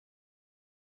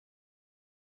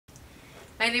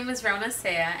My name is Ronna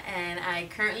Cea, and I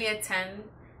currently attend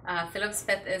Phillips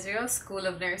Beth Israel School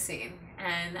of Nursing,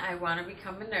 and I want to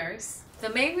become a nurse. The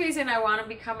main reason I want to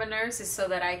become a nurse is so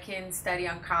that I can study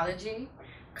oncology.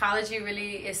 Oncology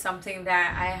really is something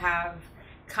that I have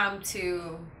come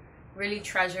to really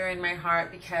treasure in my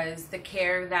heart, because the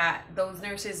care that those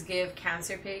nurses give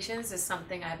cancer patients is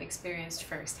something I've experienced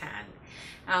firsthand.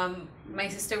 My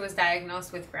sister was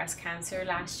diagnosed with breast cancer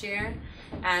last year,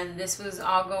 and this was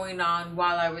all going on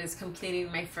while I was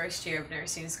completing my first year of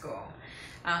nursing school.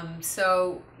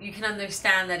 So you can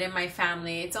understand that in my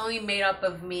family, it's only made up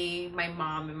of me, my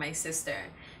mom, and my sister.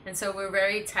 And so we're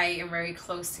very tight and very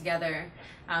close together.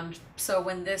 So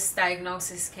when this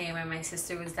diagnosis came and my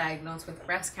sister was diagnosed with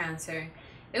breast cancer,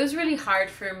 it was really hard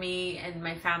for me and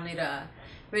my family to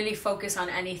really focus on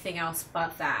anything else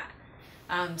but that.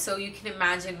 So you can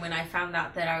imagine when I found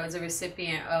out that I was a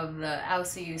recipient of the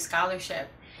LCU scholarship,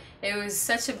 it was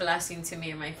such a blessing to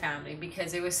me and my family,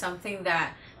 because it was something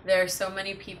that there are so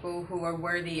many people who are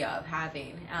worthy of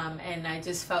having, and I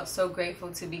just felt so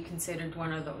grateful to be considered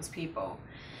one of those people.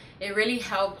 It really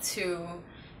helped to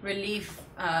relieve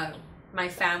my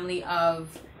family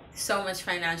of so much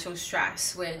financial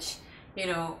stress, which, you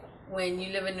know, when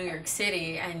you live in New York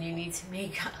City and you need to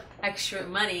make extra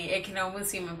money, it can almost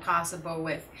seem impossible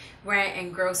with rent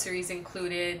and groceries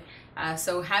included.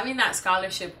 So having that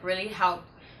scholarship really helped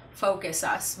focus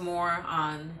us more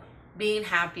on being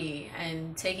happy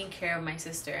and taking care of my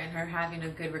sister and her having a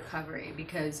good recovery,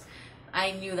 because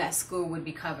I knew that school would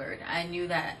be covered. I knew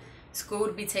that school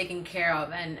would be taken care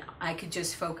of, and I could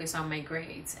just focus on my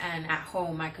grades, and at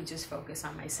home I could just focus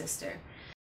on my sister.